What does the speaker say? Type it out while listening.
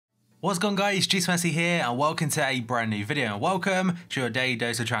What's going on, guys? Messi here and welcome to a brand new video and welcome to your daily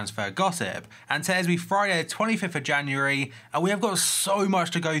dose of transfer gossip. And today is Friday 25th of January and we have got so much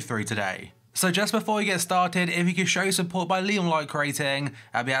to go through today. So just before we get started, if you could show support by leaving a like rating,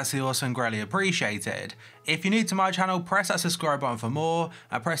 that'd be absolutely awesome and greatly appreciated. If you're new to my channel, press that subscribe button for more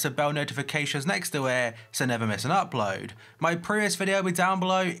and press the bell notifications next to it so never miss an upload. My previous video will be down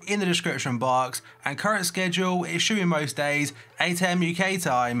below in the description box and current schedule is shooting most days, 8 AM UK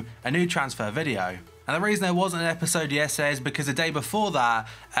time, a new transfer video. And the reason there wasn't an episode yesterday is because the day before that,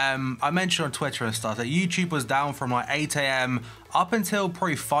 I mentioned on Twitter and stuff that YouTube was down from like 8 AM up until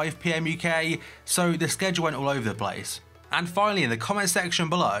probably 5 PM UK, so the schedule went all over the place. And finally, in the comment section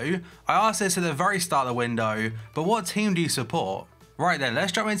below, I asked this at the very start of the window, but what team do you support? Right then,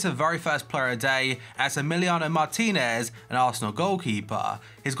 let's jump into the very first player of the day, and it's Emiliano Martinez, an Arsenal goalkeeper.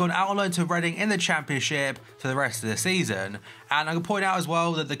 He's gone out on loan to Reading in the Championship for the rest of the season. And I'm going to point out as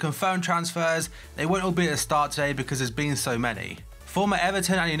well that the confirmed transfers, they won't all be at the start today because there's been so many. Former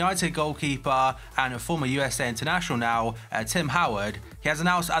Everton and United goalkeeper and former USA international now, Tim Howard, he has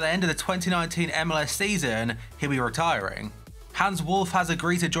announced at the end of the 2019 MLS season he'll be retiring. Hans Wolf has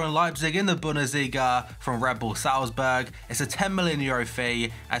agreed to join Leipzig in the Bundesliga from Red Bull Salzburg. It's a €10 million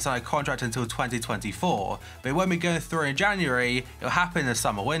fee and it's on a contract until 2024, but it won't be going through in January, it'll happen in the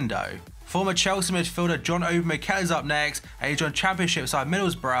summer window. Former Chelsea midfielder John Obi Mikel is up next and he joined Championship side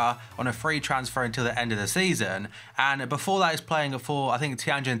Middlesbrough on a free transfer until the end of the season, and before that he's playing for I think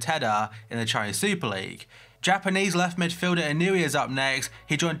Tianjin Teda in the Chinese Super League. Japanese left midfielder Inui is up next.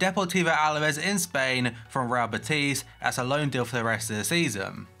 He joined Deportivo Alaves in Spain from Real Betis as a loan deal for the rest of the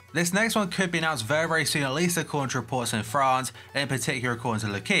season. This next one could be announced very soon, at least according to reports in France, and in particular according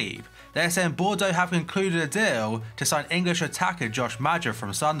to L'Equipe. They're saying Bordeaux have concluded a deal to sign English attacker Josh Maja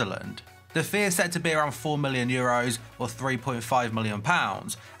from Sunderland. The fee is set to be around €4 million or £3.5 million.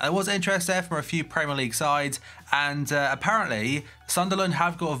 And there was interest there from a few Premier League sides, and apparently Sunderland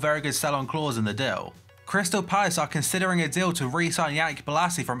have got a very good sell-on clause in the deal. Crystal Palace are considering a deal to re-sign Yannick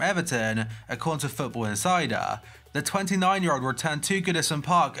Bolasie from Everton, according to Football Insider. The 29-year-old returned to Goodison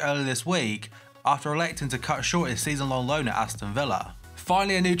Park earlier this week after electing to cut short his season-long loan at Aston Villa.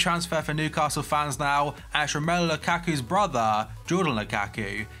 Finally, a new transfer for Newcastle fans now, and it's Romelu Lukaku's brother, Jordan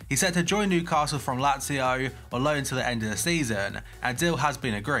Lukaku. He's set to join Newcastle from Lazio on loan until the end of the season, and a deal has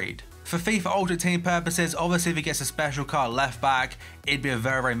been agreed. For FIFA Ultimate Team purposes, obviously if he gets a special card left back, it'd be a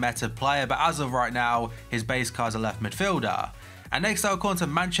very meta player, but as of right now, his base card's a left midfielder. And next up, according to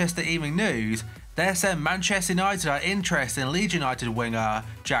Manchester Evening News, they're saying Manchester United are interested in Leeds United winger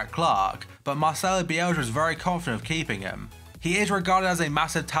Jack Clarke, but Marcelo Bielsa is very confident of keeping him. He is regarded as a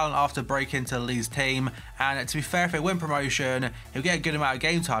massive talent after breaking into the Leeds team, and to be fair, if they win promotion, he'll get a good amount of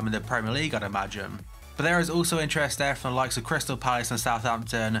game time in the Premier League, I'd imagine. But there is also interest there from the likes of Crystal Palace and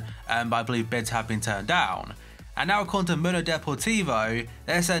Southampton, but I believe bids have been turned down. And now according to Mundo Deportivo,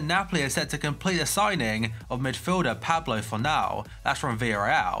 they said Napoli is set to complete the signing of midfielder Pablo Fornal, that's from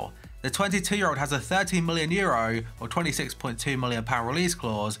Villarreal. The 22-year-old has a €13 million or £26.2 million release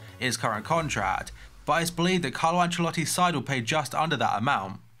clause in his current contract, but it's believed that Carlo Ancelotti's side will pay just under that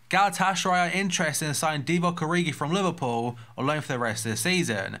amount. Galatasaray are interested in signing Divock Origi from Liverpool on loan for the rest of the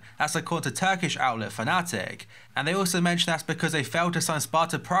season. That's according to Turkish outlet Fanatic. And they also mention that's because they failed to sign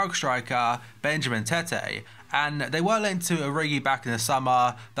Sparta Prague striker Benjamin Tete. And they were linked to Origi back in the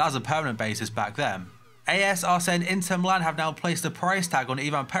summer, that was a permanent basis back then. AS are saying Inter Milan have now placed a price tag on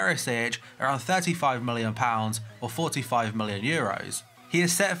Ivan Perisic around £35 million or €45 million. He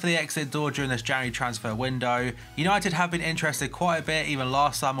is set for the exit door during this January transfer window. United have been interested quite a bit, even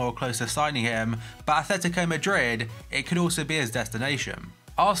last summer or close to signing him, but Atletico Madrid, it could also be his destination.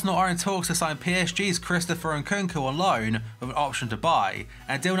 Arsenal are in talks to sign PSG's Christopher Nkunku on loan with an option to buy,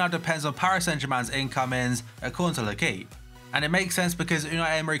 and a deal now depends on Paris Saint-Germain's incomings, according to L'Equipe. And it makes sense because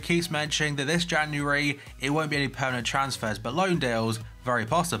Unai Emery keeps mentioning that this January it won't be any permanent transfers, but loan deals, very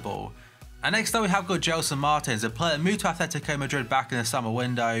possible. And next up we have got Gelson Martins, a player that moved to Atletico Madrid back in the summer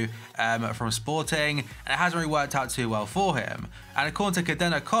window from Sporting, and it hasn't really worked out too well for him. And according to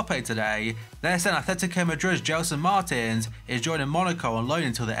Cadena Cope today, they're saying Atletico Madrid's Gelson Martins is joining Monaco on loan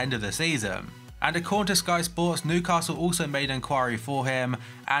until the end of the season. And according to Sky Sports, Newcastle also made an inquiry for him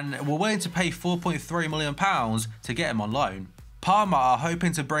and were willing to pay £4.3 million to get him on loan. Parma are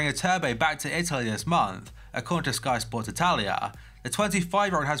hoping to bring Iturbe back to Italy this month, according to Sky Sports Italia. The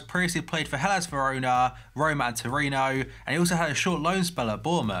 25-year-old has previously played for Hellas Verona, Roma and Torino, and he also had a short loan spell at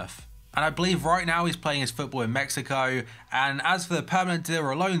Bournemouth. And I believe right now he's playing his football in Mexico, and as for the permanent deal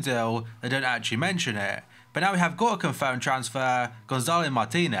or loan deal, they don't actually mention it. But now we have got a confirmed transfer, Gonzalo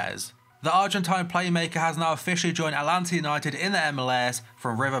Martinez. The Argentine playmaker has now officially joined Atlanta United in the MLS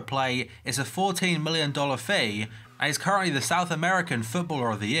from River Plate. It's a $14 million fee, and he's currently the South American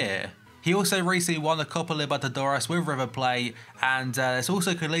Footballer of the Year. He also recently won the Copa Libertadores with River Plate, and this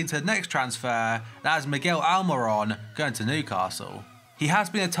also could lead to the next transfer, that is Miguel Almiron going to Newcastle. He has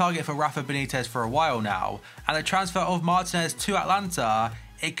been a target for Rafa Benitez for a while now, and the transfer of Martinez to Atlanta,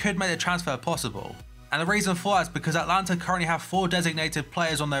 it could make the transfer possible. And the reason for that is because Atlanta currently have 4 designated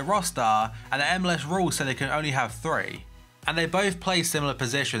players on their roster, and the MLS rules say they can only have 3. And they both play similar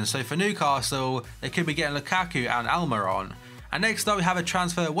positions, so for Newcastle, they could be getting Lukaku and Almiron. And next up we have a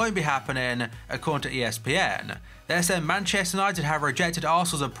transfer that won't be happening, according to ESPN. They're saying Manchester United have rejected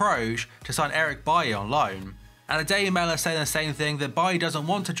Arsenal's approach to sign Eric Bailly on loan. And the Daily Mail is saying the same thing, that Bailly doesn't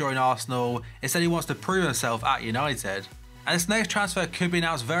want to join Arsenal, instead he wants to prove himself at United. And this next transfer could be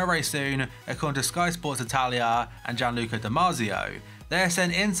announced very, very soon, according to Sky Sports Italia and Gianluca Di Marzio. They're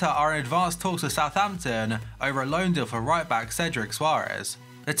saying Inter are in advanced talks with Southampton over a loan deal for right-back Cedric Soares.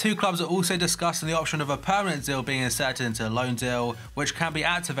 The two clubs are also discussing the option of a permanent deal being inserted into a loan deal, which can be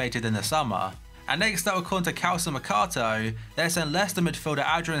activated in the summer. And next up, according to Calcio Mercato, they're saying Leicester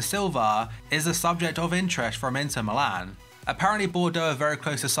midfielder Adrien Silva is the subject of interest from Inter Milan. Apparently Bordeaux are very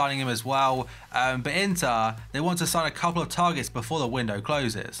close to signing him as well, but Inter, they want to sign a couple of targets before the window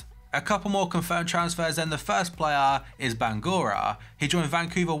closes. A couple more confirmed transfers, and the first player is Bangura. He joined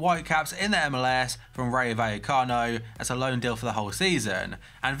Vancouver Whitecaps in the MLS from Rayo Vallecano as a loan deal for the whole season.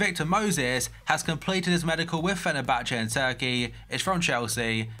 And Victor Moses has completed his medical with Fenerbahce in Turkey. It's from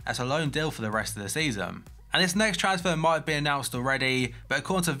Chelsea as a loan deal for the rest of the season. And this next transfer might have been announced already, but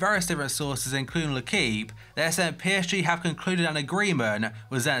according to various different sources, including L'Equipe, they're saying PSG have concluded an agreement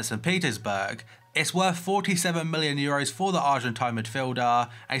with Zenit St. Petersburg. It's worth 47 million euros for the Argentine midfielder,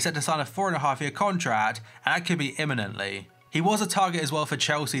 and he's set to sign a 4.5-year contract, and that could be imminently. He was a target as well for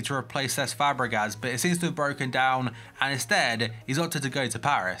Chelsea to replace Cesc Fabregas, but it seems to have broken down, and instead, he's opted to go to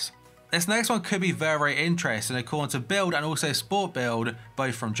Paris. This next one could be very, very interesting, according to Bild and also Sport Bild,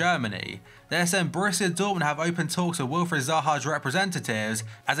 both from Germany. They're saying Borussia Dortmund have open talks with Wilfried Zaha's representatives,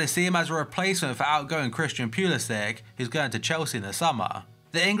 as they see him as a replacement for outgoing Christian Pulisic, who's going to Chelsea in the summer.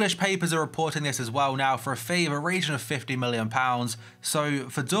 The English papers are reporting this as well now for a fee of a region of £50 million, so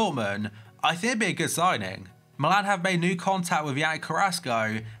for Dortmund, I think it'd be a good signing. Milan have made new contact with Yannick Carrasco,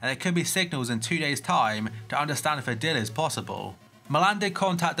 and there could be signals in 2 days' time to understand if a deal is possible. Milan did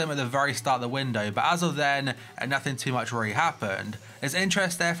contact them at the very start of the window, but as of then, nothing too much really happened. There's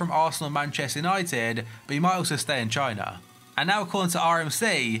interest there from Arsenal and Manchester United, but he might also stay in China. And now according to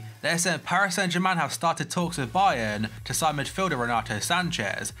RMC, they're saying Paris Saint-Germain have started talks with Bayern to sign midfielder Renato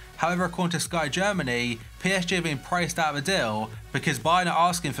Sanchez. However, according to Sky Germany, PSG have been priced out of a deal because Bayern are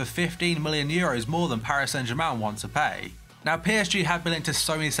asking for 15 million euros more than Paris Saint-Germain want to pay. Now PSG have been linked to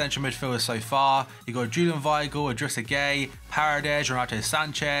so many central midfielders so far. You've got Julian Weigl, Idrissa Gueye, Paredes, Renato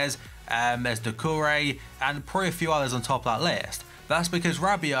Sanchez, there's Doucouré, and probably a few others on top of that list. That's because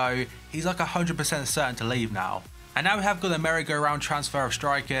Rabiot, he's like 100% certain to leave now. And now we have got the merry-go-round transfer of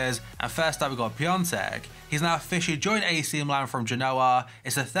strikers, and first up we've got Piontek. He's now officially joined AC Milan from Genoa.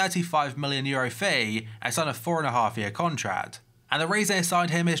 It's a €35 million fee, and signed a 4.5-year contract. And the reason they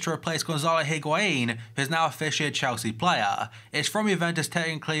signed him is to replace Gonzalo Higuain, who is now officially a Chelsea player. It's from Juventus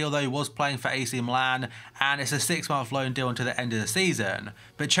technically, although he was playing for AC Milan, and it's a 6-month loan deal until the end of the season.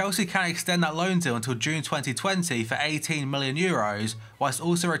 But Chelsea can extend that loan deal until June 2020 for €18 million, whilst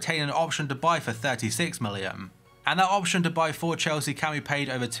also retaining an option to buy for €36 million. And that option to buy for Chelsea can be paid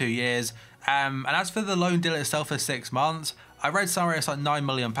over 2 years. And as for the loan deal itself for 6 months, I read somewhere it's like £9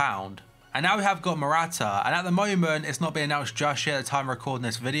 million. And now we have got Morata, and at the moment it's not been announced just yet at the time of recording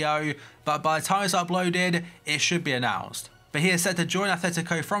this video, but by the time it's uploaded, it should be announced. But he is set to join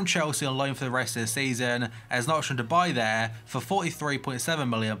Atletico from Chelsea on loan for the rest of the season, as an option to buy there for £43.7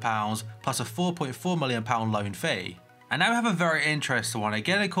 million plus a £4.4 million loan fee. And now we have a very interesting one,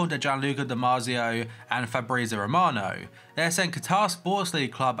 again according to Gianluca Di Marzio and Fabrizio Romano. They're saying Qatar Sports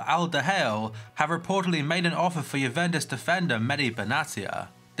League club Al Duhail have reportedly made an offer for Juventus defender Mehdi Benatia.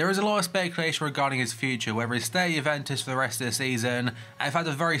 There is a lot of speculation regarding his future, whether he'll stay at Juventus for the rest of the season, and in fact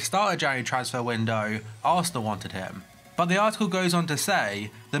at the very start of the January transfer window, Arsenal wanted him. But the article goes on to say,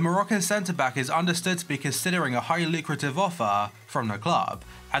 the Moroccan centre-back is understood to be considering a highly lucrative offer from the club,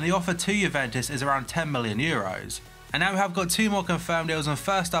 and the offer to Juventus is around €10 million. And now we have got 2 more confirmed deals, and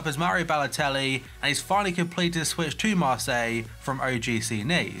first up is Mario Balotelli, and he's finally completed his switch to Marseille from OGC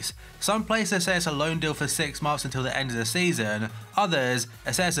Nice. Some places say it's a loan deal for 6 months until the end of the season, others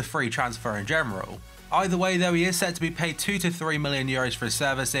say it's a free transfer in general. Either way though, he is set to be paid 2 to 3 million euros for his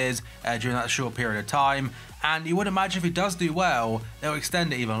services during that short period of time, and you would imagine if he does do well, they'll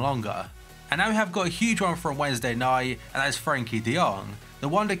extend it even longer. And now we have got a huge one from Wednesday night, and that is Frenkie de Jong. The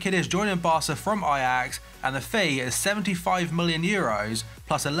Wonder Kid is joining Barca from Ajax, and the fee is 75 million euros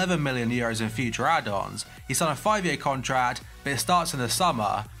plus 11 million euros in future add-ons. He's on a 5-year contract, but it starts in the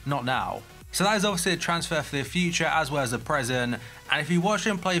summer, not now. So that is obviously a transfer for the future as well as the present, and if you watch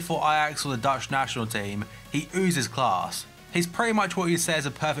him play for Ajax or the Dutch national team, he oozes class. He's pretty much what you say is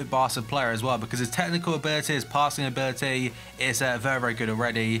a perfect Barca player as well, because his technical ability, his passing ability is very, very good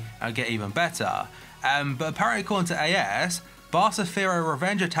already and get even better. But apparently according to AS, Barca fear a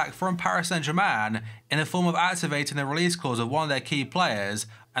revenge attack from Paris Saint-Germain in the form of activating the release clause of one of their key players,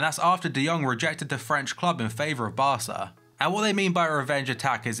 and that's after de Jong rejected the French club in favour of Barca. And what they mean by a revenge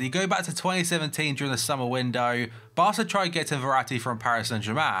attack is you go back to 2017 during the summer window, Barca tried getting Verratti from Paris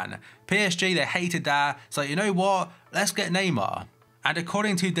Saint-Germain. PSG, they hated that, so you know what, let's get Neymar. And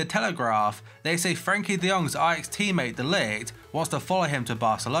according to The Telegraph, they say Frenkie de Jong's Ajax teammate De Ligt wants to follow him to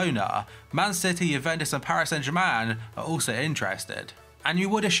Barcelona. Man City, Juventus and Paris Saint-Germain are also interested. And you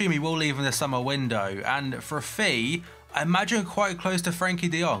would assume he will leave in the summer window, and for a fee, I imagine quite close to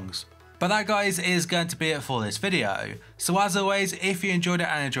Frenkie de Jong's. But that, guys, is going to be it for this video. So as always, if you enjoyed it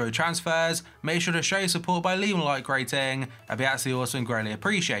and enjoyed transfers, make sure to show your support by leaving a like rating. That'd be absolutely awesome and greatly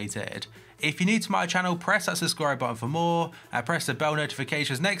appreciated. If you're new to my channel, press that subscribe button for more and press the bell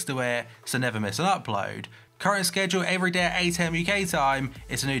notifications next to it so never miss an upload. Current schedule every day at 8 AM UK time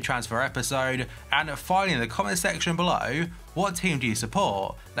is a new transfer episode. And finally, in the comment section below, what team do you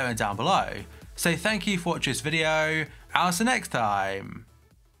support? Let me know down below. So thank you for watching this video, and I'll see you next time.